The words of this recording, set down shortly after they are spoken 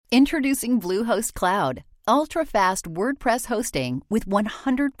Introducing Bluehost Cloud, ultra-fast WordPress hosting with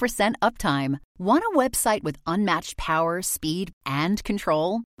 100% uptime. Want a website with unmatched power, speed, and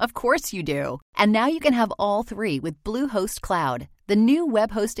control? Of course you do. And now you can have all three with Bluehost Cloud, the new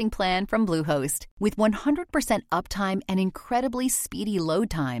web hosting plan from Bluehost. With 100% uptime and incredibly speedy load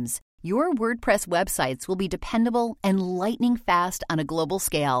times, your WordPress websites will be dependable and lightning fast on a global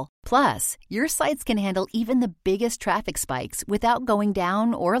scale. Plus, your sites can handle even the biggest traffic spikes without going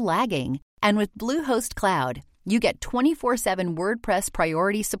down or lagging. And with Bluehost Cloud, you get 24/7 WordPress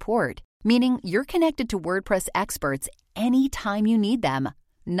priority support, meaning you're connected to WordPress experts anytime you need them.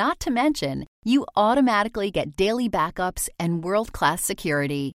 Not to mention, you automatically get daily backups and world-class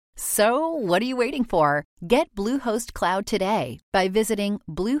security. So, what are you waiting for? Get Bluehost Cloud today by visiting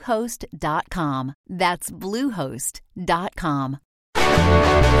Bluehost.com. That's Bluehost.com.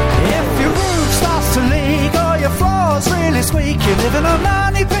 If your roof starts to leak or your floor's really squeak, you live in a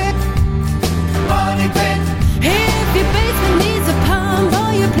money pit. Money pit. If your basement needs a pump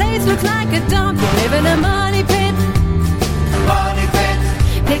or your place looks like a dump, you live in a money pit. Money pit.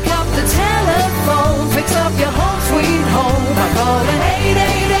 Pick up the telephone, fix up your home sweet home by calling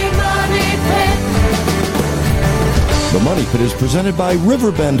 888 Money Pit. The Money Pit is presented by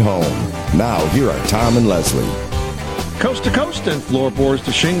Riverbend Home. Now, here are Tom and Leslie. Coast to coast and floorboards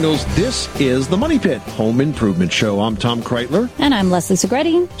to shingles, this is the Money Pit Home Improvement Show. I'm Tom Kreitler. And I'm Leslie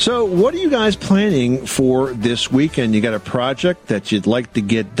Segretti. So what are you guys planning for this weekend? You got a project that you'd like to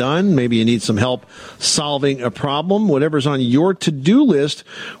get done. Maybe you need some help solving a problem. Whatever's on your to-do list,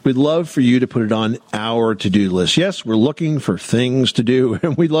 we'd love for you to put it on our to-do list. Yes, we're looking for things to do,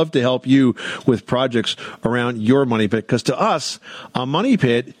 and we'd love to help you with projects around your money pit, because to us, a money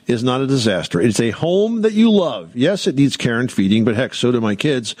pit is not a disaster. It's a home that you love. Yes, it needs care and feeding, but heck, so do my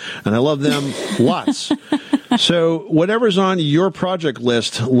kids, and I love them lots. So whatever's on your project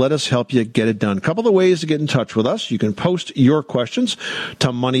list, let us help you get it done. A couple of ways to get in touch with us. You can post your questions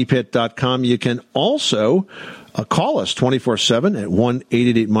to moneypit.com. You can also call us 24/7 at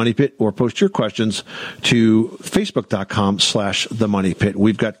 1-888-MONEYPIT, or post your questions to facebook.com/themoneypit.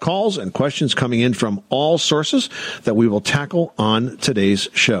 We've got calls and questions coming in from all sources that we will tackle on today's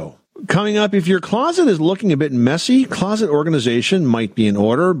show. Coming up, if your closet is looking a bit messy, closet organization might be in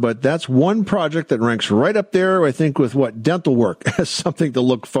order, but that's one project that ranks right up there, I think, with dental work as something to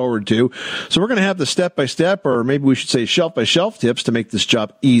look forward to. So we're going to have the step-by-step, or maybe we should say shelf-by-shelf tips to make this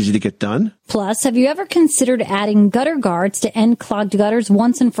job easy to get done. Plus, have you ever considered adding gutter guards to end clogged gutters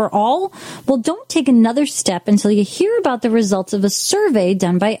once and for all? Well, don't take another step until you hear about the results of a survey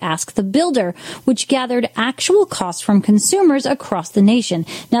done by Ask the Builder, which gathered actual costs from consumers across the nation.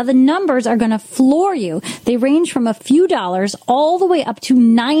 Now, the numbers are going to floor you. They range from a few dollars all the way up to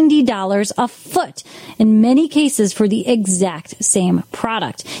 $90 a foot, in many cases for the exact same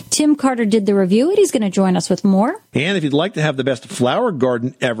product. Tim Carter did the review, and he's going to join us with more. And if you'd like to have the best flower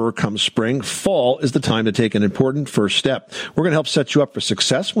garden ever come spring, fall is the time to take an important first step. We're going to help set you up for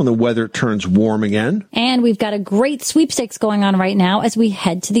success when the weather turns warm again. And we've got a great sweepstakes going on right now as we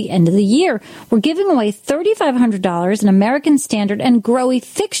head to the end of the year. We're giving away $3,500 in American Standard and Growy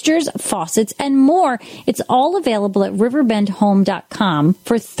fixtures, faucets, and more. It's all available at riverbendhome.com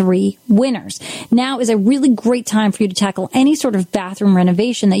for 3 winners. Now is a really great time for you to tackle any sort of bathroom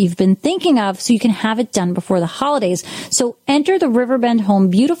renovation that you've been thinking of, so you can have it done before the holidays. So enter the Riverbend Home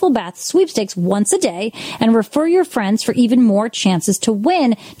Beautiful Bath Sweepstakes once a day and refer your friends for even more chances to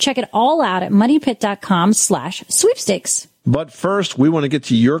win. Check it all out at moneypit.com/sweepstakes. But first, we want to get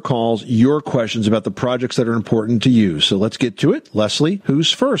to your calls, your questions about the projects that are important to you. So let's get to it. Leslie,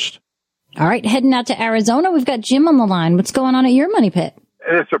 who's first? All right, heading out to Arizona, we've got Jim on the line. What's going on at your money pit?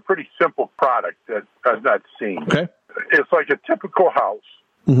 It's a pretty simple product that I've not seen. Okay. It's like a typical house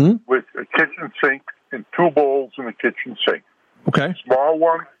with a kitchen sink and 2 bowls in the kitchen sink. Okay. A small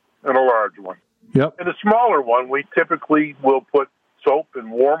one and a large one. Yep. In the smaller one, we typically will put soap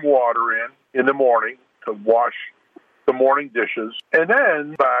and warm water in the morning to wash the morning dishes. And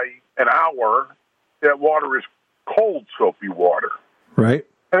then by an hour, that water is cold soapy water. Right.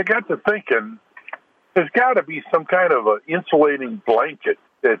 And I got to thinking, there's got to be some kind of an insulating blanket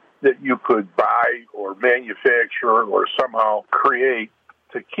that you could buy or manufacture or somehow create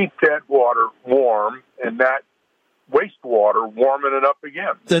to keep that water warm and not wastewater, warming it up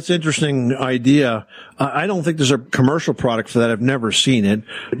again. That's an interesting idea. I don't think there's a commercial product for that. I've never seen it.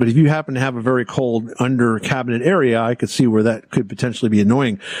 But if you happen to have a very cold under cabinet area, I could see where that could potentially be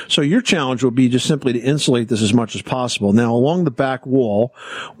annoying. So your challenge will be just simply to insulate this as much as possible. Now, along the back wall,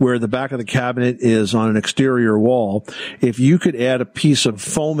 where the back of the cabinet is on an exterior wall, if you could add a piece of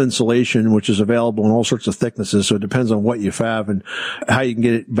foam insulation, which is available in all sorts of thicknesses, so it depends on what you have and how you can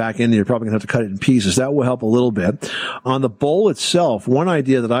get it back in there. You're probably going to have to cut it in pieces. That will help a little bit. On the bowl itself, one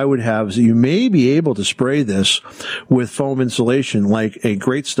idea that I would have is that you may be able to spray this with foam insulation like a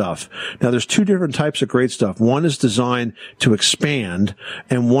Great Stuff. Now, there's two different types of Great Stuff. One is designed to expand,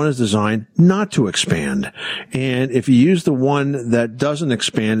 and one is designed not to expand. And if you use the one that doesn't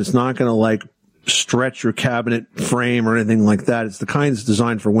expand, it's not going to stretch your cabinet frame or anything like that. It's the kind that's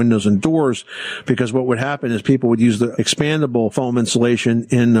designed for windows and doors, because what would happen is people would use the expandable foam insulation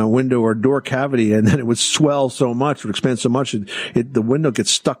in a window or door cavity, and then it would swell so much, it would expand so much, the window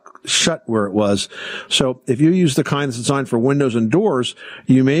gets stuck shut where it was. So if you use the kind that's designed for windows and doors,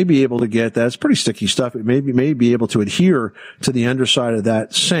 you may be able to get that. It's pretty sticky stuff. It may be able to adhere to the underside of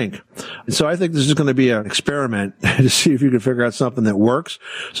that sink. And so I think this is going to be an experiment to see if you can figure out something that works.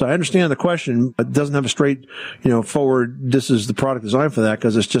 So I understand the question. It doesn't have a straight, forward, this is the product designed for that,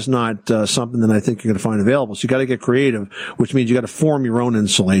 because it's just not something that I think you're going to find available. So you got to get creative, which means you got to form your own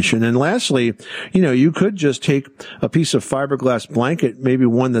insulation. And lastly, you could just take a piece of fiberglass blanket, maybe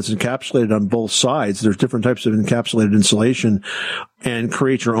one that's encapsulated on both sides. There's different types of encapsulated insulation, and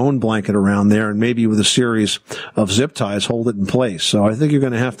create your own blanket around there, and maybe with a series of zip ties hold it in place. So I think you're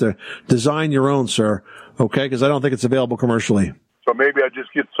going to have to design your own, sir, okay? Because I don't think it's available commercially. So maybe I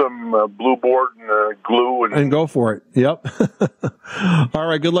just get some blue board and glue. And go for it. Yep. All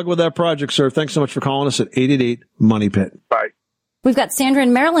right. Good luck with that project, sir. Thanks so much for calling us at 888-MONEY-PIT. Bye. We've got Sandra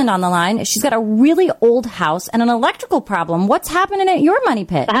in Maryland on the line. She's got a really old house and an electrical problem. What's happening at your money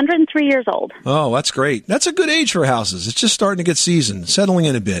pit? 103 years old. Oh, that's great. That's a good age for houses. It's just starting to get seasoned, settling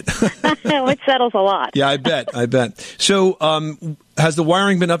in a bit. It settles a lot. Yeah, I bet. So, has the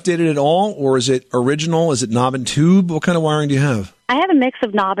wiring been updated at all, or is it original? Is it knob and tube? What kind of wiring do you have? I have a mix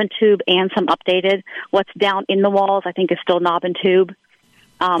of knob and tube and some updated. What's down in the walls, I think, is still knob and tube.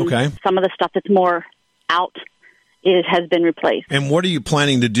 Okay. Some of the stuff that's more out has been replaced. And what are you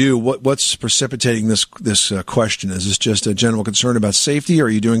planning to do? What's precipitating this question? Is this just a general concern about safety, or are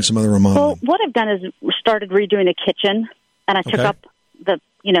you doing some other remodeling? Well, what I've done is started redoing the kitchen, and I took up the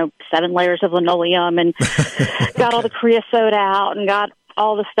 7 layers of linoleum and got all the creosote out and got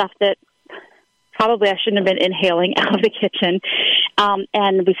all the stuff that probably I shouldn't have been inhaling out of the kitchen.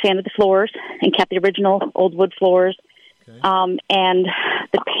 And we sanded the floors and kept the original old wood floors. Okay. And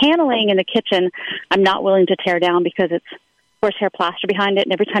the paneling in the kitchen, I'm not willing to tear down because it's horsehair plaster behind it,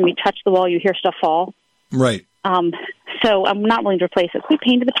 and every time you touch the wall, you hear stuff fall. Right. So I'm not willing to replace it. We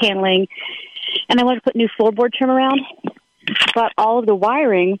painted the paneling, and I wanted to put new floorboard trim around, but all of the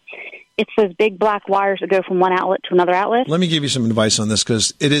wiring, it's those big black wires that go from one outlet to another outlet. Let me give you some advice on this,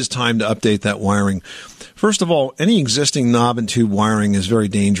 because it is time to update that wiring. First of all, any existing knob and tube wiring is very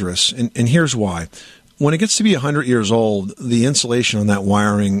dangerous, and here's why. When it gets to be 100 years old, the insulation on that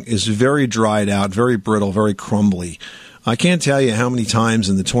wiring is very dried out, very brittle, very crumbly. I can't tell you how many times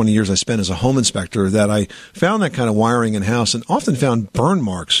in the 20 years I spent as a home inspector that I found that kind of wiring in house, and often found burn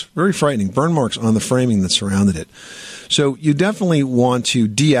marks, very frightening, burn marks on the framing that surrounded it. So you definitely want to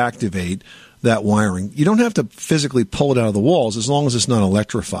deactivate that wiring. You don't have to physically pull it out of the walls as long as it's not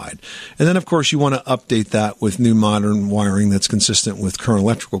electrified. And then, of course, you want to update that with new modern wiring that's consistent with current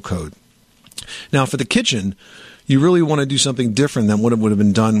electrical code. Now, for the kitchen, you really want to do something different than what it would have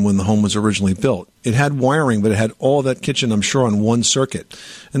been done when the home was originally built. It had wiring, but it had all that kitchen, I'm sure, on one circuit.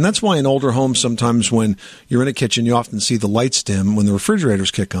 And that's why in older homes, sometimes when you're in a kitchen, you often see the lights dim when the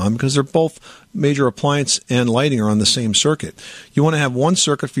refrigerators kick on, because they're both major appliance and lighting are on the same circuit. You want to have one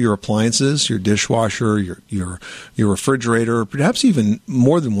circuit for your appliances, your dishwasher, your refrigerator, perhaps even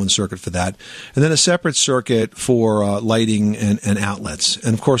more than one circuit for that, and then a separate circuit for lighting and outlets.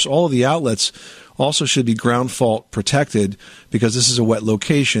 And, of course, all of the outlets also should be ground fault protected, because this is a wet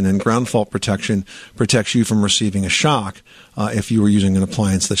location, and ground fault protection protects you from receiving a shock if you were using an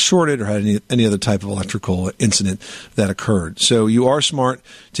appliance that shorted or had any other type of electrical incident that occurred. So you are smart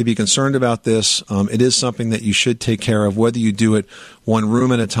to be concerned about this. It is something that you should take care of, whether you do it one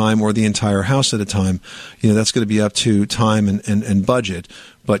room at a time or the entire house at a time. That's going to be up to time and budget.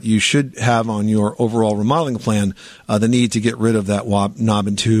 But you should have on your overall remodeling plan the need to get rid of that knob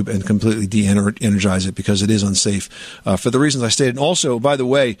and tube and completely de-energize it, because it is unsafe for the reasons I stated. And also, by the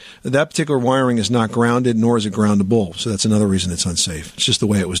way, that particular wiring is not grounded, nor is it groundable. So that's another reason it's unsafe. It's just the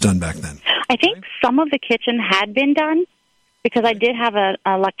way it was done back then. I think some of the kitchen had been done because I did have an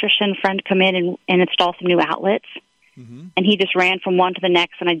electrician friend come in and install some new outlets. Mm-hmm. And he just ran from one to the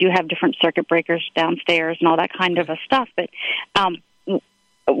next, and I do have different circuit breakers downstairs and all that kind of stuff. But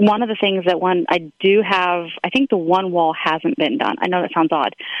one of the things that I do have, I think the one wall hasn't been done. I know that sounds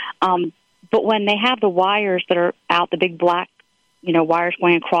odd. But when they have the wires that are out, the big black, wires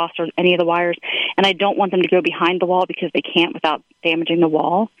going across or any of the wires, and I don't want them to go behind the wall because they can't without damaging the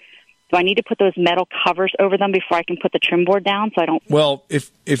wall. Do I need to put those metal covers over them before I can put the trim board down so I don't... Well,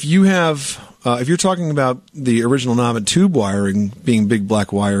 if you have, if you're talking about the original knob and tube wiring being big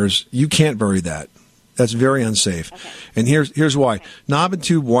black wires, you can't bury that. That's very unsafe. Okay. And here's why. Okay. Knob and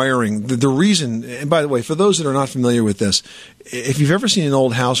tube wiring, the reason, and by the way, for those that are not familiar with this, if you've ever seen an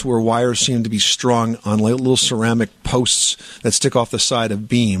old house where wires seem to be strung on little ceramic posts that stick off the side of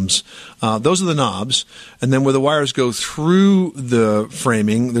beams, those are the knobs. And then where the wires go through the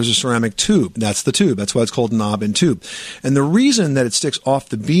framing, there's a ceramic tube. That's the tube. That's why it's called knob and tube. And the reason that it sticks off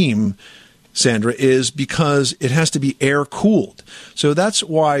the beam, Sandra, is because it has to be air cooled. So that's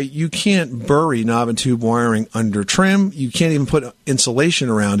why you can't bury knob and tube wiring under trim. You can't even put insulation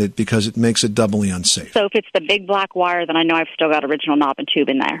around it because it makes it doubly unsafe. So if it's the big black wire, then I know I've still got original knob and tube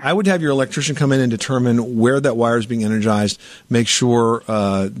in there. I would have your electrician come in and determine where that wire is being energized, make sure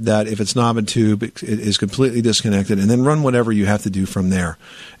that if it's knob and tube, it is completely disconnected, and then run whatever you have to do from there.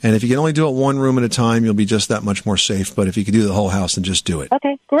 And if you can only do it one room at a time, you'll be just that much more safe. But if you can do the whole house, then just do it.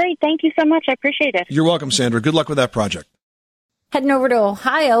 Okay, great. Thank you so much. I appreciate it. You're welcome, Sandra. Good luck with that project. Heading over to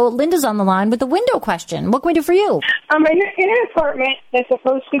Ohio, Linda's on the line with a window question. What can we do for you? I'm in an apartment that's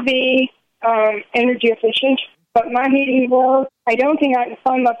supposed to be energy efficient, but my heating bill, I don't think I can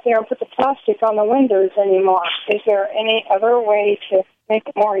climb up there and put the plastic on the windows anymore. Is there any other way to make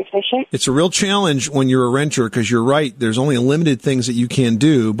it more efficient? It's a real challenge when you're a renter because you're right. There's only limited things that you can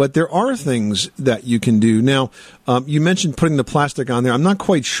do, but there are things that you can do. Now, you mentioned putting the plastic on there. I'm not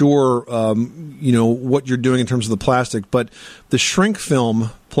quite sure, what you're doing in terms of the plastic, but the shrink film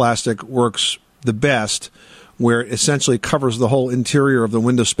plastic works the best, where it essentially covers the whole interior of the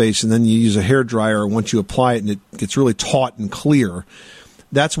window space, and then you use a hairdryer once you apply it, and it gets really taut and clear.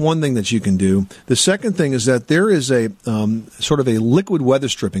 That's one thing that you can do. The second thing is that there is a sort of a liquid weather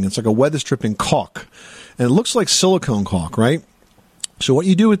stripping. It's like a weather stripping caulk, and it looks like silicone caulk, right? So what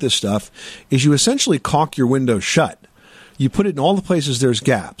you do with this stuff is you essentially caulk your window shut. You put it in all the places there's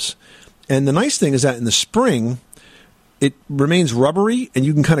gaps. And the nice thing is that in the spring, it remains rubbery, and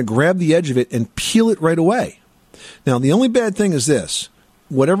you can kind of grab the edge of it and peel it right away. Now, the only bad thing is this.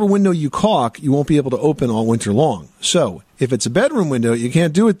 Whatever window you caulk, you won't be able to open all winter long. So if it's a bedroom window, you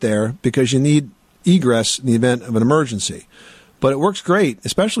can't do it there because you need egress in the event of an emergency. But it works great,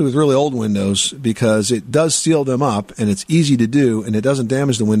 especially with really old windows, because it does seal them up, and it's easy to do, and it doesn't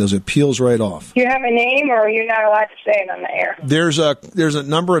damage the windows. It peels right off. Do you have a name, or are you not allowed to say it on the air? There's a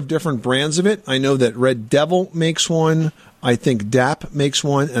number of different brands of it. I know that Red Devil makes one. I think DAP makes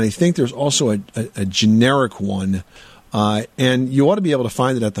one, and I think there's also a generic one. And you ought to be able to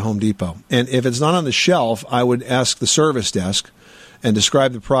find it at the Home Depot. And if it's not on the shelf, I would ask the service desk and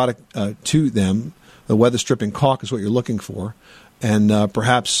describe the product to them. The weather stripping caulk is what you're looking for. And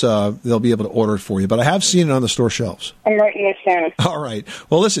perhaps they'll be able to order it for you. But I have seen it on the store shelves. I'm writing this down. All right.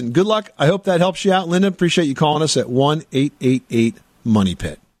 Well, listen, good luck. I hope that helps you out, Linda. Appreciate you calling us at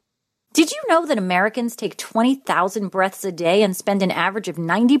 1-888-MONEY-PIT. Did you know that Americans take 20,000 breaths a day and spend an average of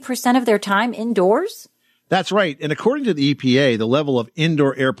 90% of their time indoors? That's right. And according to the EPA, the level of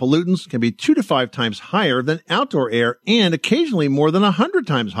indoor air pollutants can be 2 to 5 times higher than outdoor air and occasionally more than 100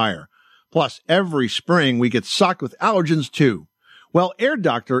 times higher. Plus, every spring we get socked with allergens too. Well, Air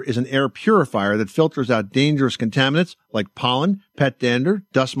Doctor is an air purifier that filters out dangerous contaminants like pollen, pet dander,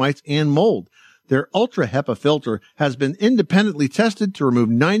 dust mites, and mold. Their Ultra HEPA filter has been independently tested to remove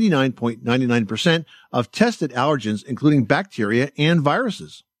 99.99% of tested allergens, including bacteria and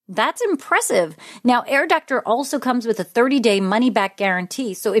viruses. That's impressive. Now, Air Doctor also comes with a 30-day money-back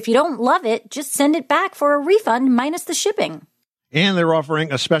guarantee, so if you don't love it, just send it back for a refund minus the shipping. And they're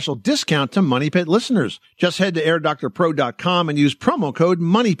offering a special discount to Money Pit listeners. Just head to airdoctorpro.com and use promo code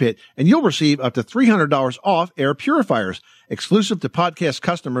MONEYPIT, and you'll receive up to $300 off air purifiers. Exclusive to podcast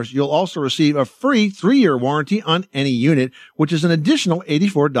customers, you'll also receive a free 3-year warranty on any unit, which is an additional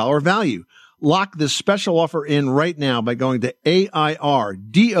 $84 value. Lock this special offer in right now by going to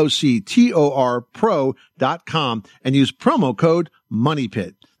airdoctorpro.com and use promo code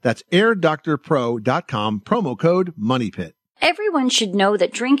MONEYPIT. That's airdoctorpro.com, promo code MONEYPIT. Everyone should know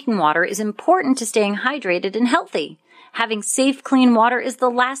that drinking water is important to staying hydrated and healthy. Having safe, clean water is the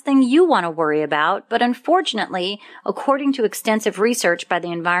last thing you want to worry about, but unfortunately, according to extensive research by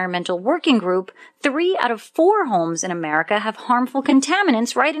the Environmental Working Group, 3 out of 4 homes in America have harmful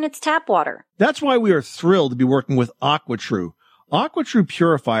contaminants right in its tap water. That's why we are thrilled to be working with AquaTrue. AquaTrue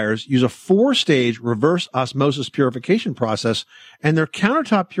purifiers use a 4-stage reverse osmosis purification process, and their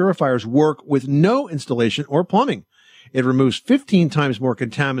countertop purifiers work with no installation or plumbing. It removes 15 times more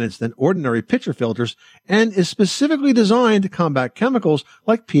contaminants than ordinary pitcher filters and is specifically designed to combat chemicals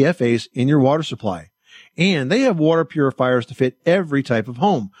like PFAS in your water supply. And they have water purifiers to fit every type of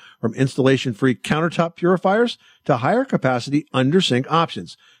home, from installation-free countertop purifiers to higher capacity under-sink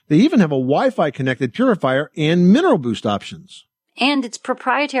options. They even have a Wi-Fi connected purifier and mineral boost options. And its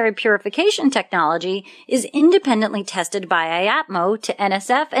proprietary purification technology is independently tested by IAPMO to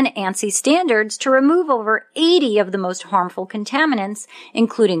NSF and ANSI standards to remove over 80 of the most harmful contaminants,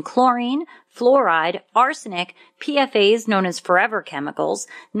 including chlorine, fluoride, arsenic, PFAS known as forever chemicals,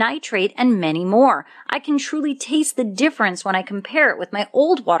 nitrate, and many more. I can truly taste the difference when I compare it with my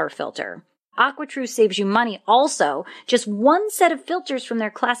old water filter. AquaTrue saves you money also. Just one set of filters from their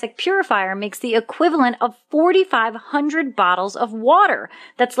classic purifier makes the equivalent of 4,500 bottles of water.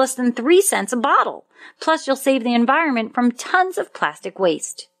 That's less than 3 cents a bottle. Plus, you'll save the environment from tons of plastic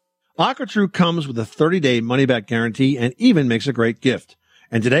waste. AquaTrue comes with a 30-day money-back guarantee and even makes a great gift.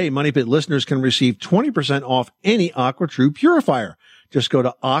 And today, Money Pit listeners can receive 20% off any AquaTrue purifier. Just go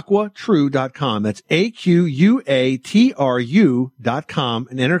to aquatrue.com. That's AQUATRU.com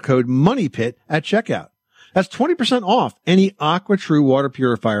and enter code MONEYPIT at checkout. That's 20% off any AquaTrue water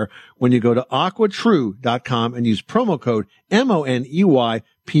purifier when you go to aquatrue.com and use promo code MONEYPIT.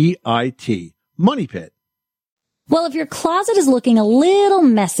 Money Pit. Well, if your closet is looking a little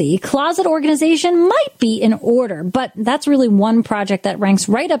messy, closet organization might be in order, but that's really one project that ranks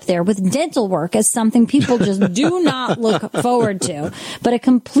right up there with dental work as something people just do not look forward to. But a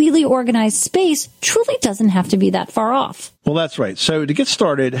completely organized space truly doesn't have to be that far off. Well, that's right. So to get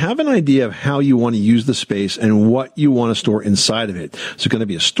started, have an idea of how you want to use the space and what you want to store inside of it. Is it going to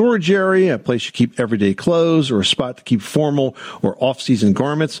be a storage area, a place you keep everyday clothes, or a spot to keep formal or off-season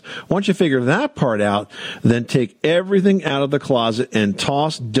garments? Once you figure that part out, then take everything out of the closet and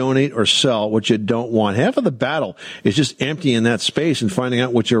toss, donate, or sell what you don't want. Half of the battle is just emptying that space and finding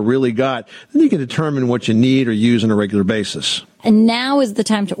out what you really got. Then you can determine what you need or use on a regular basis. And now is the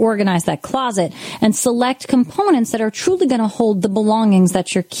time to organize that closet and select components that are truly going to hold the belongings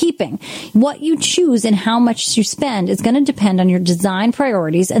that you're keeping. What you choose and how much you spend is going to depend on your design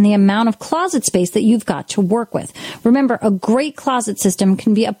priorities and the amount of closet space that you've got to work with. Remember, a great closet system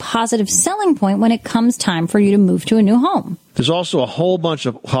can be a positive selling point when it comes time for you to move to a new home. There's also a whole bunch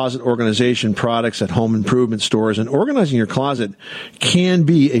of closet organization products at home improvement stores, and organizing your closet can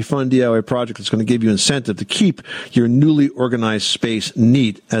be a fun DIY project that's going to give you incentive to keep your newly organized space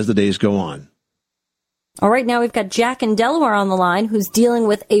neat as the days go on. All right, now we've got Jack in Delaware on the line who's dealing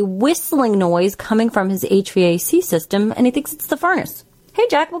with a whistling noise coming from his HVAC system, and he thinks it's the furnace. Hey,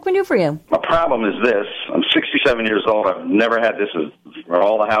 Jack, what can we do for you? My problem is this. I'm 67 years old. I've never had this for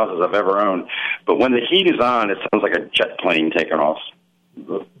all the houses I've ever owned. But when the heat is on, it sounds like a jet plane taking off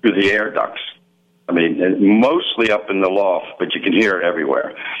through the air ducts. I mean, mostly up in the loft, but you can hear it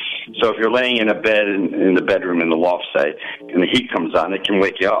everywhere. So if you're laying in a bed in the bedroom in the loft, say, and the heat comes on, it can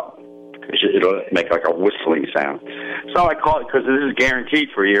wake you up. It'll make like a whistling sound. So I called, because this is guaranteed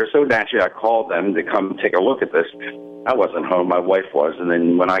for a year, so naturally I called them to come take a look at this. I wasn't home, my wife was, and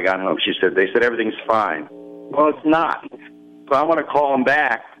then when I got home, they said everything's fine. Well, it's not. So I want to call them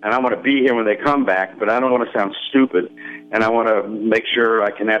back, and I want to be here when they come back, but I don't want to sound stupid, and I want to make sure I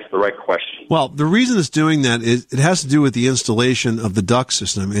can ask the right question. Well, the reason it's doing that is it has to do with the installation of the duct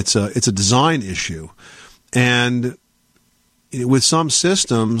system. It's a design issue, and with some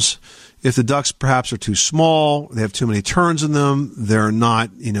systems, if the ducts perhaps are too small, they have too many turns in them, they're not,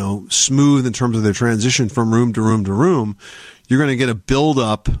 smooth in terms of their transition from room to room to room, you're going to get a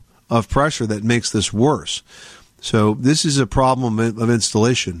buildup of pressure that makes this worse. So this is a problem of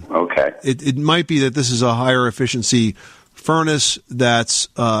installation. Okay. It might be that this is a higher efficiency furnace that's,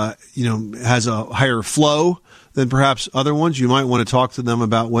 has a higher flow than perhaps other ones. You might want to talk to them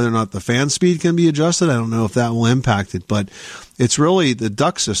about whether or not the fan speed can be adjusted. I don't know if that will impact it, but it's really the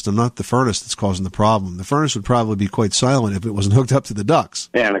duct system, not the furnace, that's causing the problem. The furnace would probably be quite silent if it wasn't hooked up to the ducts.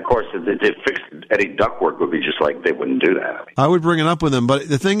 Yeah, and of course, the fixed any ductwork would be just like they wouldn't do that. I would bring it up with them, but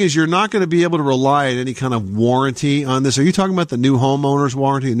the thing is, you're not going to be able to rely on any kind of warranty on this. Are you talking about the new homeowner's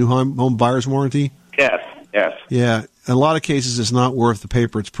warranty, a new home buyer's warranty? Yes. Yeah. In a lot of cases, it's not worth the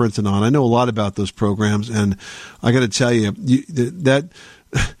paper it's printed on. I know a lot about those programs, and I got to tell you, that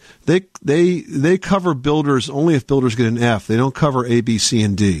they cover builders only if builders get an F. They don't cover A, B, C,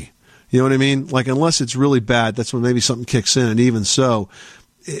 and D. You know what I mean? Like, unless it's really bad, that's when maybe something kicks in. And even so,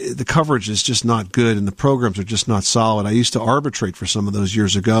 the coverage is just not good, and the programs are just not solid. I used to arbitrate for some of those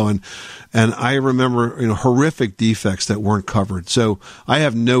years ago, and I remember horrific defects that weren't covered. So I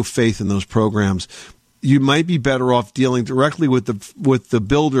have no faith in those programs. You might be better off dealing directly with the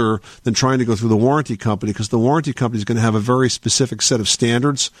builder than trying to go through the warranty company, because the warranty company is going to have a very specific set of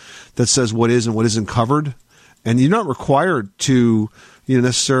standards that says what is and what isn't covered, and you're not required to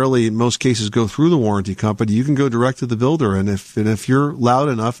necessarily in most cases go through the warranty company. You can go direct to the builder, and if you're loud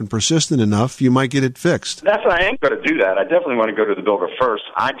enough and persistent enough, you might get it fixed. I am going to do that. I definitely want to go to the builder first.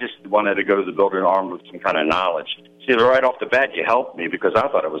 I just wanted to go to the builder armed with some kind of knowledge. See, right off the bat, you helped me because I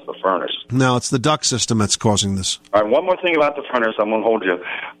thought it was the furnace. No, it's the duct system that's causing this. All right, one more thing about the furnace. I'm going to hold you.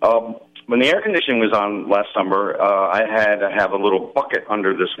 When the air conditioning was on last summer, I had to have a little bucket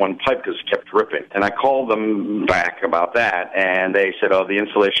under this one pipe because it kept dripping. And I called them back about that, and they said, the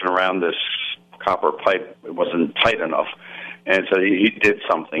insulation around this copper pipe wasn't tight enough. And so he did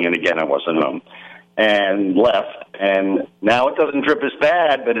something, and again, I wasn't home, and left. And now it doesn't drip as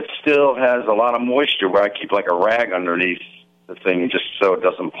bad, but it still has a lot of moisture where I keep like a rag underneath the thing just so it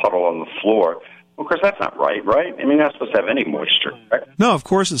doesn't puddle on the floor. Of course, that's not right? I mean, that's supposed to have any moisture, right? No, of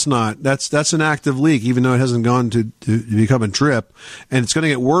course it's not. That's an active leak, even though it hasn't gone to become a drip. And it's going to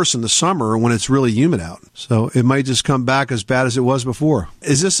get worse in the summer when it's really humid out. So it might just come back as bad as it was before.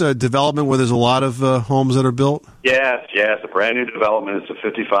 Is this a development where there's a lot of homes that are built? Yes, it's a brand new development. It's a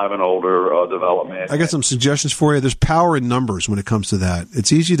 55 and older development. I got some suggestions for you. There's power in numbers when it comes to that.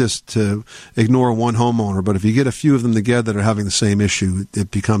 It's easy to ignore one homeowner, but if you get a few of them together that are having the same issue,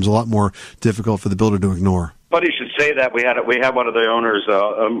 it becomes a lot more difficult for the builder to ignore. But you should say that we had one of the owners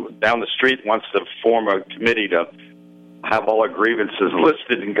down the street wants to form a committee to have all our grievances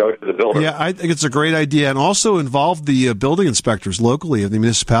listed and go to the builder. Yeah, I think it's a great idea, and also involve the building inspectors locally of the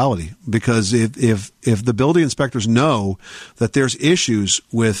municipality, because if the building inspectors know that there's issues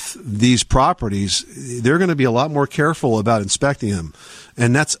with these properties, they're going to be a lot more careful about inspecting them,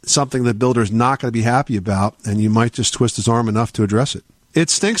 and that's something the builder's not going to be happy about, and you might just twist his arm enough to address it. It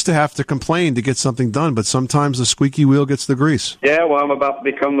stinks to have to complain to get something done, but sometimes the squeaky wheel gets the grease. Yeah, well, I'm about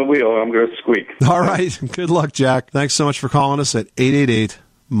to become the wheel. I'm going to squeak. All right. Good luck, Jack. Thanks so much for calling us at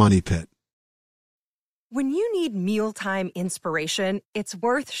 888-MONEY-PIT. When you need mealtime inspiration, it's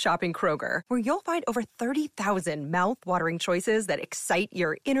worth shopping Kroger, where you'll find over 30,000 mouth-watering choices that excite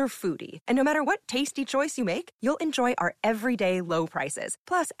your inner foodie. And no matter what tasty choice you make, you'll enjoy our everyday low prices,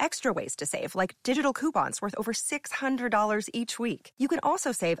 plus extra ways to save, like digital coupons worth over $600 each week. You can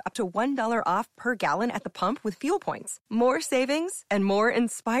also save up to $1 off per gallon at the pump with fuel points. More savings and more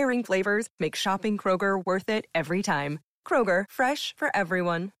inspiring flavors make shopping Kroger worth it every time. Kroger, fresh for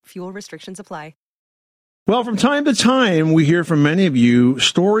everyone. Fuel restrictions apply. Well, from time to time, we hear from many of you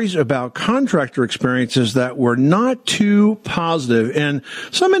stories about contractor experiences that were not too positive. And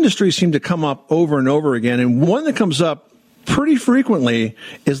some industries seem to come up over and over again. And one that comes up pretty frequently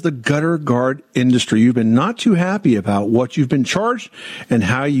is the gutter guard industry. You've been not too happy about what you've been charged and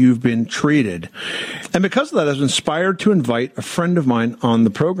how you've been treated. And because of that, I was inspired to invite a friend of mine on the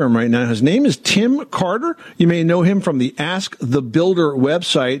program right now. His name is Tim Carter. You may know him from the Ask the Builder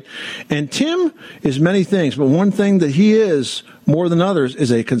website. And Tim is many things, but one thing that he is more than others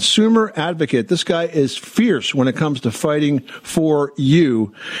is a consumer advocate. This guy is fierce when it comes to fighting for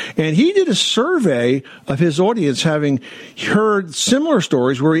you. And he did a survey of his audience, having heard similar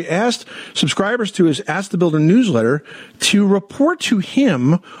stories, where he asked subscribers to his Ask the Builder newsletter to report to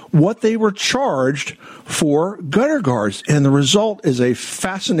him what they were charged for gutter guards. And the result is a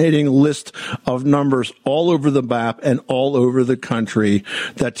fascinating list of numbers all over the map and all over the country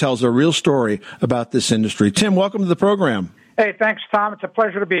that tells a real story about this industry. Tim, welcome to the program. Hey, thanks, Tom. It's a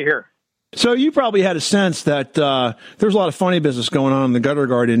pleasure to be here. So you probably had a sense that there's a lot of funny business going on in the gutter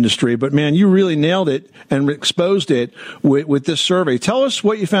guard industry, but man, you really nailed it and exposed it with this survey. Tell us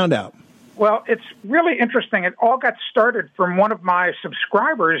what you found out. Well, it's really interesting. It all got started from one of my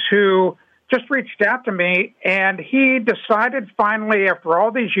subscribers who just reached out to me, and he decided finally, after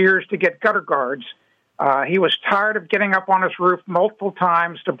all these years, to get gutter guards. He was tired of getting up on his roof multiple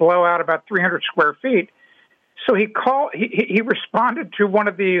times to blow out about 300 square feet. So he responded to one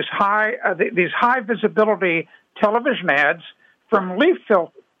of these high visibility television ads from Leaf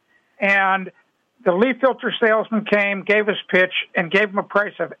Filter, and the Leaf Filter salesman came, gave his pitch, and gave him a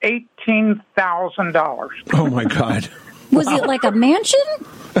price of $18,000. Oh my God! Was it like a mansion?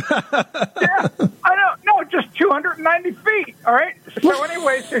 Yeah, I don't know, just 290 feet. All right. So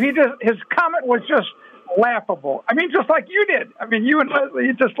anyway, so his comment was just laughable. I mean, just like you did. I mean, you and Leslie,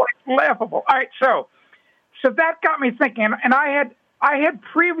 it's just like laughable. All right, so that got me thinking, and I had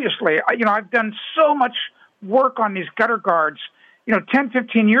previously, I've done so much work on these gutter guards. 10,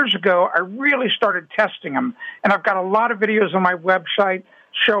 15 years ago, I really started testing them, and I've got a lot of videos on my website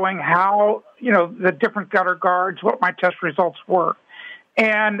showing how, the different gutter guards, what my test results were.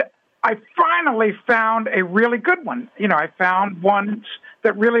 And I finally found a really good one. I found ones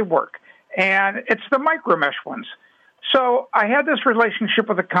that really work, and it's the micro mesh ones. So I had this relationship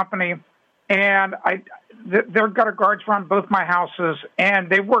with a company, and their gutter guards were on both my houses, and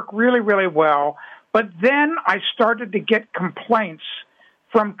they work really, really well. But then I started to get complaints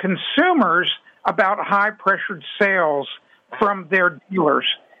from consumers about high-pressured sales from their dealers,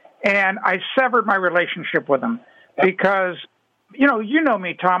 and I severed my relationship with them because, you know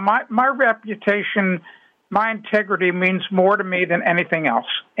me, Tom. My reputation, my integrity means more to me than anything else,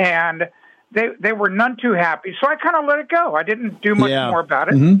 and they were none too happy. So I kind of let it go. I didn't do much more about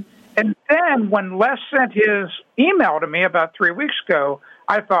it. Mm-hmm. And then when Les sent his email to me about 3 weeks ago,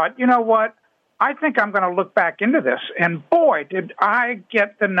 I thought, you know what? I think I'm going to look back into this. And boy, did I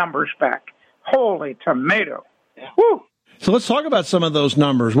get the numbers back. Holy tomato. Woo. So let's talk about some of those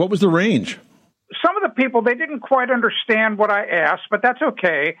numbers. What was the range? Some of the people, they didn't quite understand what I asked, but that's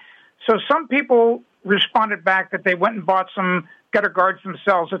okay. So some people responded back that they went and bought some gutter guards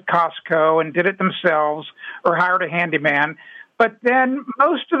themselves at Costco and did it themselves or hired a handyman. But then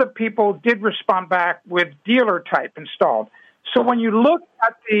most of the people did respond back with dealer type installed. So when you look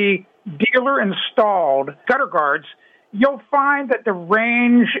at the dealer-installed gutter guards, you'll find that the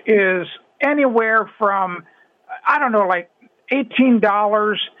range is anywhere from, like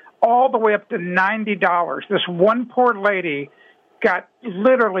 $18 all the way up to $90. This one poor lady got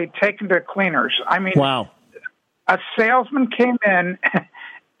literally taken to cleaners. I mean, wow. A salesman came in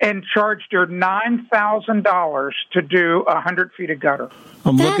and charged her $9,000 to do 100 feet of gutter.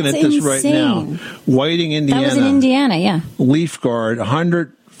 I'm looking at this right now. Whiting, Indiana. That was in Indiana, yeah. Leaf guard,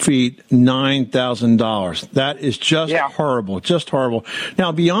 100 feet, $9,000. That is just horrible, just horrible.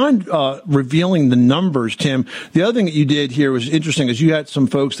 Now, beyond revealing the numbers, Tim, the other thing that you did here was interesting is you had some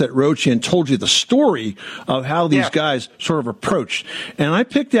folks that wrote you and told you the story of how these guys sort of approached. And I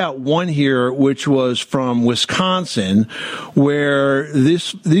picked out one here, which was from Wisconsin, where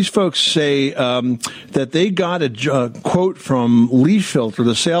these folks say that they got a quote from Leaf Filter.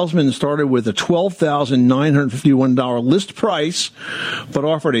 The salesman started with a $12,951 list price, but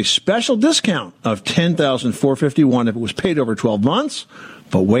offered a special discount of $10,451 if it was paid over 12 months.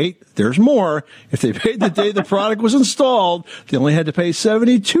 But wait, there's more. If they paid the day the product was installed, they only had to pay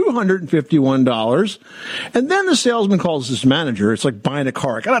 $7,251. And then the salesman calls his manager. It's like buying a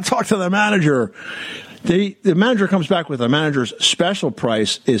car. I got to talk to the manager. The manager comes back with a manager's special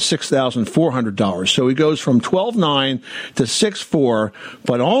price is $6,400. So he goes from $12,900 to $6,400,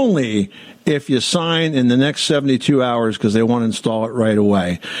 but only if you sign in the next 72 hours because they want to install it right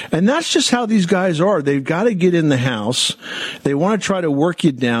away. And that's just how these guys are. They've got to get in the house. They want to try to work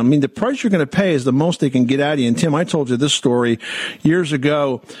you down. I mean, the price you're going to pay is the most they can get out of you. And Tim, I told you this story years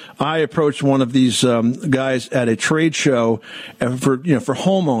ago. I approached one of these guys at a trade show for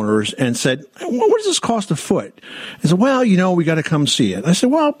homeowners and said, what does this cost a foot? He said, well, we got to come see it. I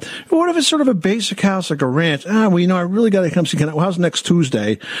said, well, what if it's sort of a basic house like a ranch? I really got to come see it. How's next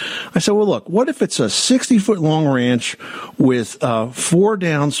Tuesday? I said, well, look, what if it's a 60-foot long ranch with 4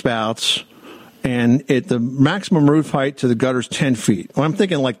 downspouts and the maximum roof height to the gutter's 10 feet? Well, I'm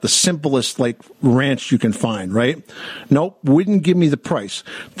thinking like the simplest ranch you can find, right? Nope, wouldn't give me the price.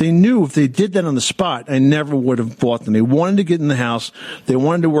 They knew if they did that on the spot, I never would have bought them. They wanted to get in the house. They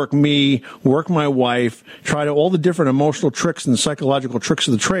wanted to work me, work my wife, try all the different emotional tricks and psychological tricks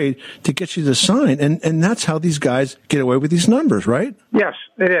of the trade to get you to sign. And that's how these guys get away with these numbers, right? Yes,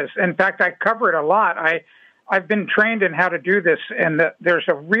 it is. In fact, I cover it a lot. I've been trained in how to do this, and there's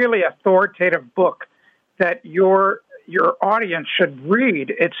a really authoritative book that your audience should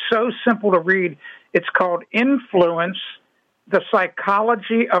read. It's so simple to read. It's called Influence, The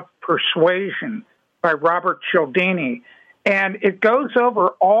Psychology of Persuasion by Robert Cialdini. And it goes over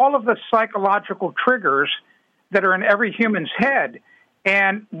all of the psychological triggers that are in every human's head.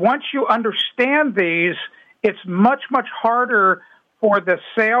 And once you understand these, it's much, much harder for the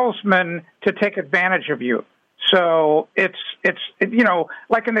salesman to take advantage of you. So it's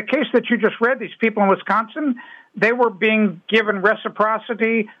like in the case that you just read, these people in Wisconsin, they were being given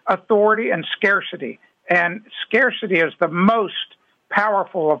reciprocity, authority, and scarcity. And scarcity is the most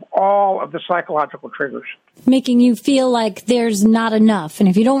powerful of all of the psychological triggers. Making you feel like there's not enough. And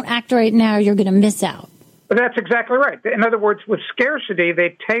if you don't act right now, you're going to miss out. But that's exactly right. In other words, with scarcity,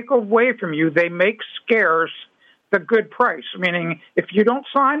 they take away from you. They make scarce the good price, meaning if you don't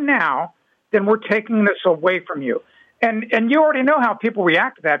sign now, then we're taking this away from you. And you already know how people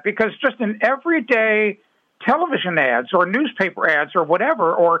react to that, because just in everyday television ads or newspaper ads or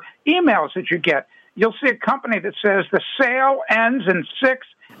whatever, or emails that you get, you'll see a company that says the sale ends in 6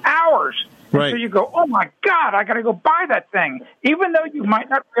 hours. Right. And so you go, oh, my God, I got to go buy that thing. Even though you might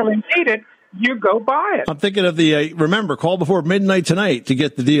not really need it, you go buy it. I'm thinking of the, remember, call before midnight tonight to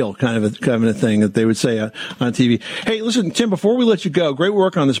get the deal kind of a thing that they would say on TV. Hey, listen, Tim, before we let you go, great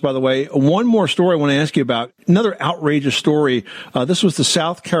work on this, by the way. One more story I want to ask you about. Another outrageous story. This was the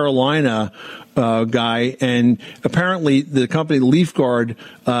South Carolina guy, and apparently the company Leaf Guard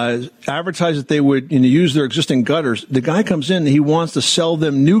advertised that they would use their existing gutters. The guy comes in and he wants to sell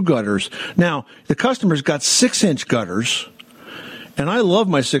them new gutters. Now, the customer's got 6-inch gutters. And I love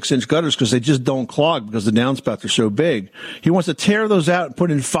my 6-inch gutters because they just don't clog because the downspouts are so big. He wants to tear those out and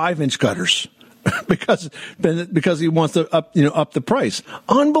put in 5-inch gutters because he wants to up the price.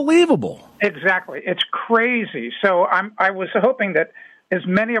 Unbelievable. Exactly. It's crazy. So I was hoping that as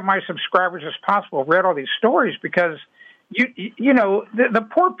many of my subscribers as possible read all these stories, because the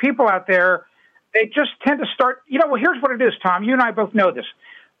poor people out there, they just tend to start, well, here's what it is, Tom. You and I both know this.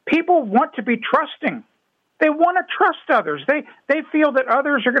 People want to be trusting. They want to trust others. They feel that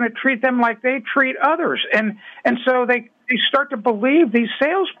others are going to treat them like they treat others. And so they start to believe these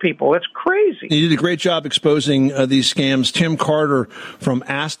salespeople. It's crazy. You did a great job exposing these scams. Tim Carter from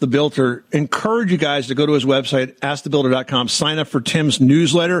Ask the Builder. Encourage you guys to go to his website, askthebuilder.com. Sign up for Tim's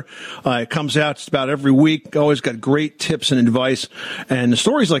newsletter. It comes out just about every week. Always got great tips and advice and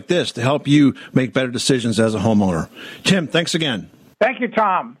stories like this to help you make better decisions as a homeowner. Tim, thanks again. Thank you,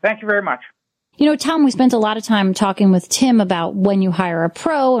 Tom. Thank you very much. Tom, we spent a lot of time talking with Tim about when you hire a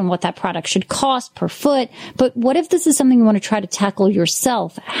pro and what that product should cost per foot. But what if this is something you want to try to tackle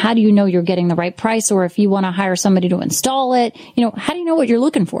yourself? How do you know you're getting the right price? Or if you want to hire somebody to install it, how do you know what you're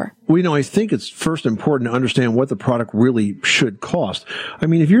looking for? Well, I think it's first important to understand what the product really should cost. I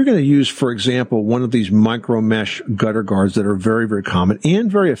mean, if you're going to use, for example, one of these micro mesh gutter guards that are very, very common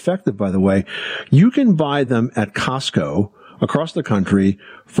and very effective, by the way, you can buy them at Costco across the country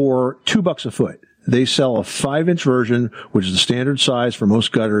for $2 a foot. They sell a 5-inch version, which is the standard size for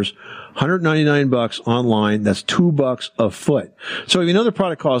most gutters, $199 online. That's $2 a foot. So if you know the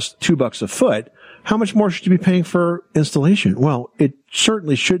product costs $2 a foot, how much more should you be paying for installation? Well, it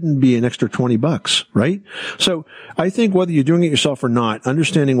certainly shouldn't be an extra $20, right? So I think whether you're doing it yourself or not,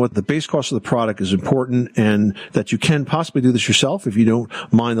 understanding what the base cost of the product is important, and that you can possibly do this yourself if you don't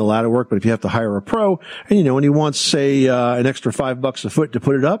mind the ladder work. But if you have to hire a pro and, and he wants, say, an extra $5 a foot to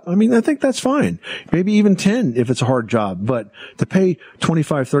put it up, I mean, I think that's fine. Maybe even 10 if it's a hard job. But to pay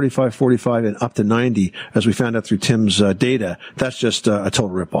 25, 35, 45 and up to 90, as we found out through Tim's data, that's just a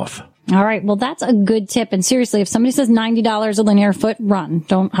total ripoff. All right. Well, that's a good tip. And seriously, if somebody says $90 a linear foot, run.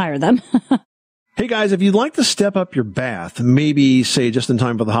 Don't hire them. Hey guys, if you'd like to step up your bath, maybe say just in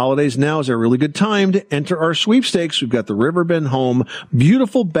time for the holidays, now is a really good time to enter our sweepstakes. We've got the Riverbend Home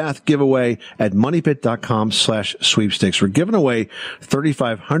Beautiful Bath Giveaway at moneypit.com/sweepstakes. We're giving away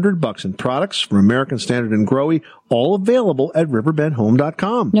 $3,500 in products from American Standard and Growy, all available at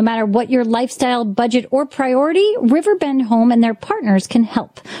riverbendhome.com. No matter what your lifestyle, budget, or priority, Riverbend Home and their partners can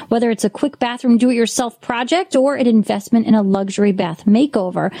help. Whether it's a quick bathroom do-it-yourself project or an investment in a luxury bath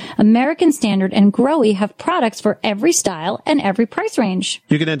makeover, American Standard and Growy have products for every style and every price range.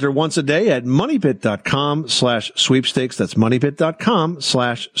 You can enter once a day at moneypit.com/sweepstakes. That's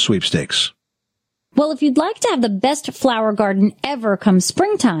moneypit.com/sweepstakes. Well, if you'd like to have the best flower garden ever come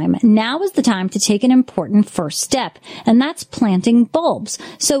springtime, now is the time to take an important first step, and that's planting bulbs.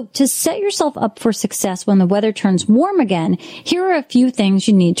 So to set yourself up for success when the weather turns warm again, here are a few things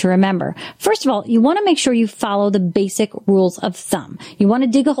you need to remember. First of all, you want to make sure you follow the basic rules of thumb. You want to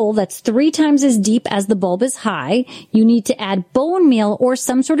dig a hole that's 3 times as deep as the bulb is high. You need to add bone meal or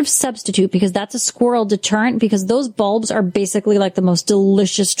some sort of substitute, because that's a squirrel deterrent, because those bulbs are basically like the most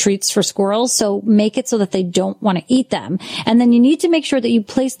delicious treats for squirrels. So make it so that they don't want to eat them. And then you need to make sure that you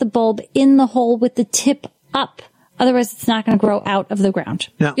place the bulb in the hole with the tip up. Otherwise, it's not going to grow out of the ground.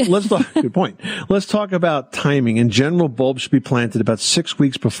 Now, let's talk, good point. Let's talk about timing. In general, bulbs should be planted about 6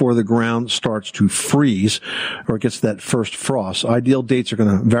 weeks before the ground starts to freeze or gets that first frost. Ideal dates are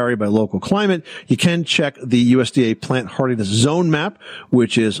going to vary by local climate. You can check the USDA Plant Hardiness Zone Map,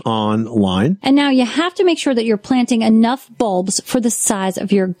 which is online. And now you have to make sure that you're planting enough bulbs for the size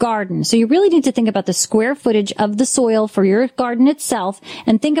of your garden. So you really need to think about the square footage of the soil for your garden itself,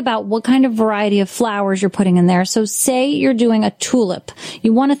 and think about what kind of variety of flowers you're putting in there. So say you're doing a tulip.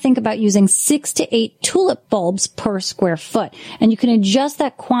 You want to think about using 6 to 8 tulip bulbs per square foot. And you can adjust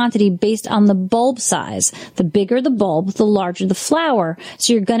that quantity based on the bulb size. The bigger the bulb, the larger the flower.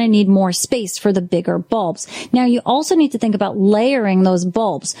 So you're going to need more space for the bigger bulbs. Now, you also need to think about layering those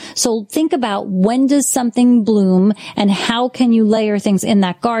bulbs. So think about when does something bloom and how can you layer things in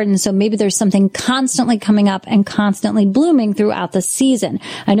that garden. So maybe there's something constantly coming up and constantly blooming throughout the season.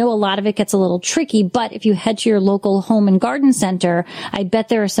 I know a lot of it gets a little tricky, but if you head to your local home and garden center, I bet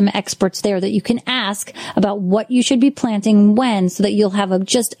there are some experts there that you can ask about what you should be planting when so that you'll have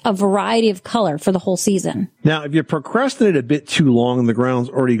just a variety of color for the whole season. Now, if you procrastinate a bit too long and the ground's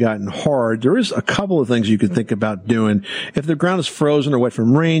already gotten hard, there is a couple of things you can think about doing. If the ground is frozen or wet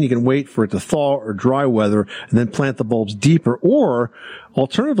from rain, you can wait for it to thaw or dry weather and then plant the bulbs deeper. Or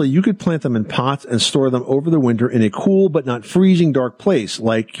alternatively, you could plant them in pots and store them over the winter in a cool but not freezing dark place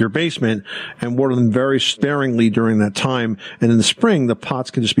like your basement and water them very sparingly during that time. And in the spring, the pots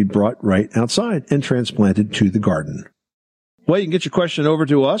can just be brought right outside and transplanted to the garden. Well, you can get your question over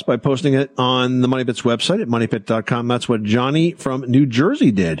to us by posting it on the Money Pits website at moneypit.com. That's what Johnny from New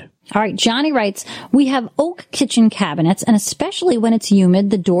Jersey did. All right, Johnny writes, we have oak kitchen cabinets, and especially when it's humid,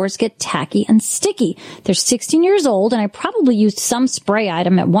 the doors get tacky and sticky. They're 16 years old, and I probably used some spray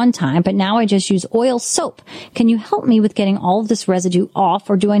item at one time, but now I just use oil soap. Can you help me with getting all of this residue off,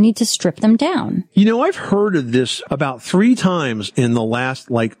 or do I need to strip them down? You know, I've heard of this about 3 times in the last,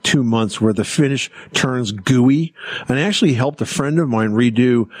 2 months where the finish turns gooey, and I actually helped a friend of mine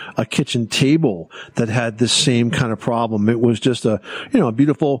redo a kitchen table that had this same kind of problem. It was just a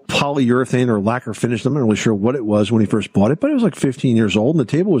beautiful polyurethane or lacquer finish. I'm not really sure what it was when he first bought it, but it was 15 years old and the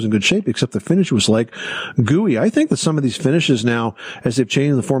table was in good shape, except the finish was gooey. I think that some of these finishes now, as they've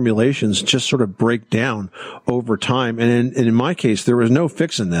changed the formulations, just sort of break down over time. And in my case, there was no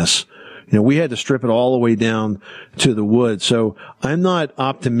fixing this. We had to strip it all the way down to the wood. So I'm not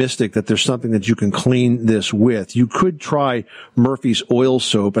optimistic that there's something that you can clean this with. You could try Murphy's oil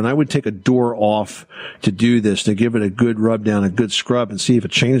soap, and I would take a door off to do this, to give it a good rub down, a good scrub, and see if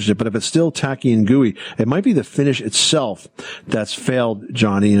it changed it. But if it's still tacky and gooey, it might be the finish itself that's failed,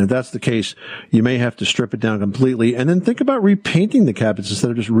 Johnny. And if that's the case, you may have to strip it down completely and then think about repainting the cabinets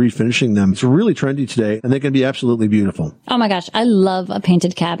instead of just refinishing them. It's really trendy today, and they can be absolutely beautiful. Oh my gosh, I love a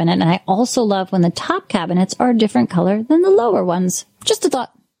painted cabinet, and I also love when the top cabinets are a different color than the lower ones. Just a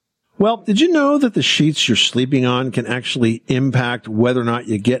thought. Well, did you know that the sheets you're sleeping on can actually impact whether or not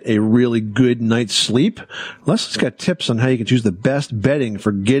you get a really good night's sleep? Leslie's got tips on how you can choose the best bedding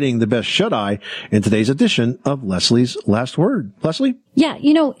for getting the best shut-eye in today's edition of Leslie's Last Word. Leslie? Yeah,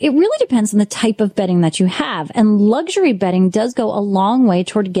 it really depends on the type of bedding that you have, and luxury bedding does go a long way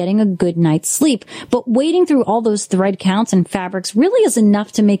toward getting a good night's sleep. But wading through all those thread counts and fabrics really is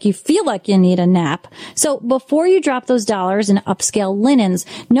enough to make you feel like you need a nap. So before you drop those dollars in upscale linens,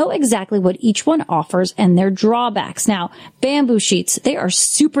 know exactly what each one offers and their drawbacks. Now, bamboo sheets, they are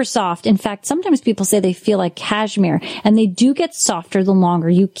super soft. In fact, sometimes people say they feel like cashmere, and they do get softer the longer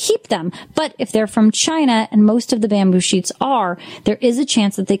you keep them. But if they're from China, and most of the bamboo sheets are, there is a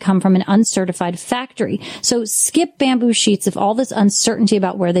chance that they come from an uncertified factory. So skip bamboo sheets if all this uncertainty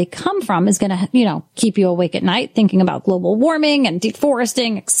about where they come from is going to, keep you awake at night thinking about global warming and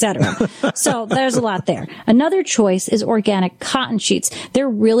deforesting, etc. So there's a lot there. Another choice is organic cotton sheets. They're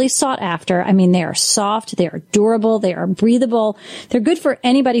really sought after. I mean, they are soft, they are durable, they are breathable. They're good for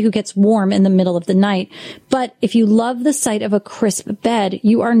anybody who gets warm in the middle of the night. But if you love the sight of a crisp bed,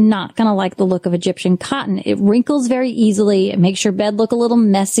 you are not going to like the look of Egyptian cotton. It wrinkles very easily. It makes your bed look a little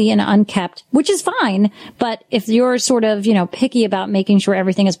messy and unkept, which is fine. But if you're sort of, picky about making sure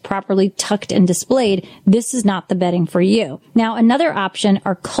everything is properly tucked and displayed, this is not the bedding for you. Now, another option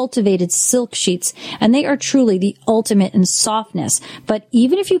are cultivated silk sheets, and they are truly the ultimate in softness. But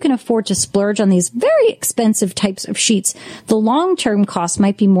even if you can afford to splurge on these very expensive types of sheets, the long-term cost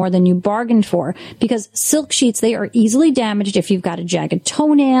might be more than you bargained for, because silk sheets, they are easily damaged if you've got a jagged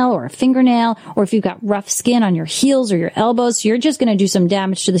toenail or a fingernail, or if you've got rough skin on your heels or your elbows. So you're just going to do some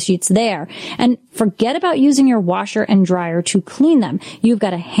damage to the sheets there. And forget about using your washer and dryer to clean them. You've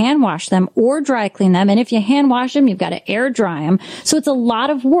got to hand wash them or dry clean them. And if you hand wash them, you've got to air dry them. So it's a lot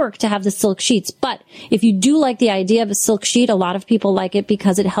of work to have the silk sheets. But if you do like the idea of a silk sheet, a lot of people like it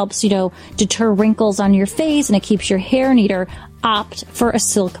because it helps, deter wrinkles on your face and it keeps your hair neater. Opt for a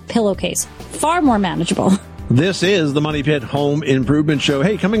silk pillowcase. Far more manageable. This is the Money Pit Home Improvement Show.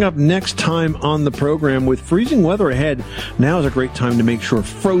 Hey, coming up next time on the program, with freezing weather ahead, now is a great time to make sure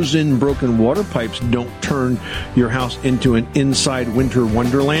frozen, broken water pipes don't turn your house into an inside winter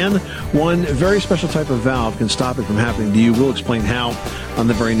wonderland. One very special type of valve can stop it from happening to you. We'll explain how on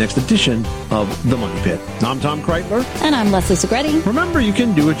the very next edition of the Money Pit. I'm Tom Kreitler. And I'm Leslie Segretti. Remember, you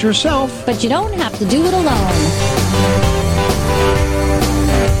can do it yourself, but you don't have to do it alone.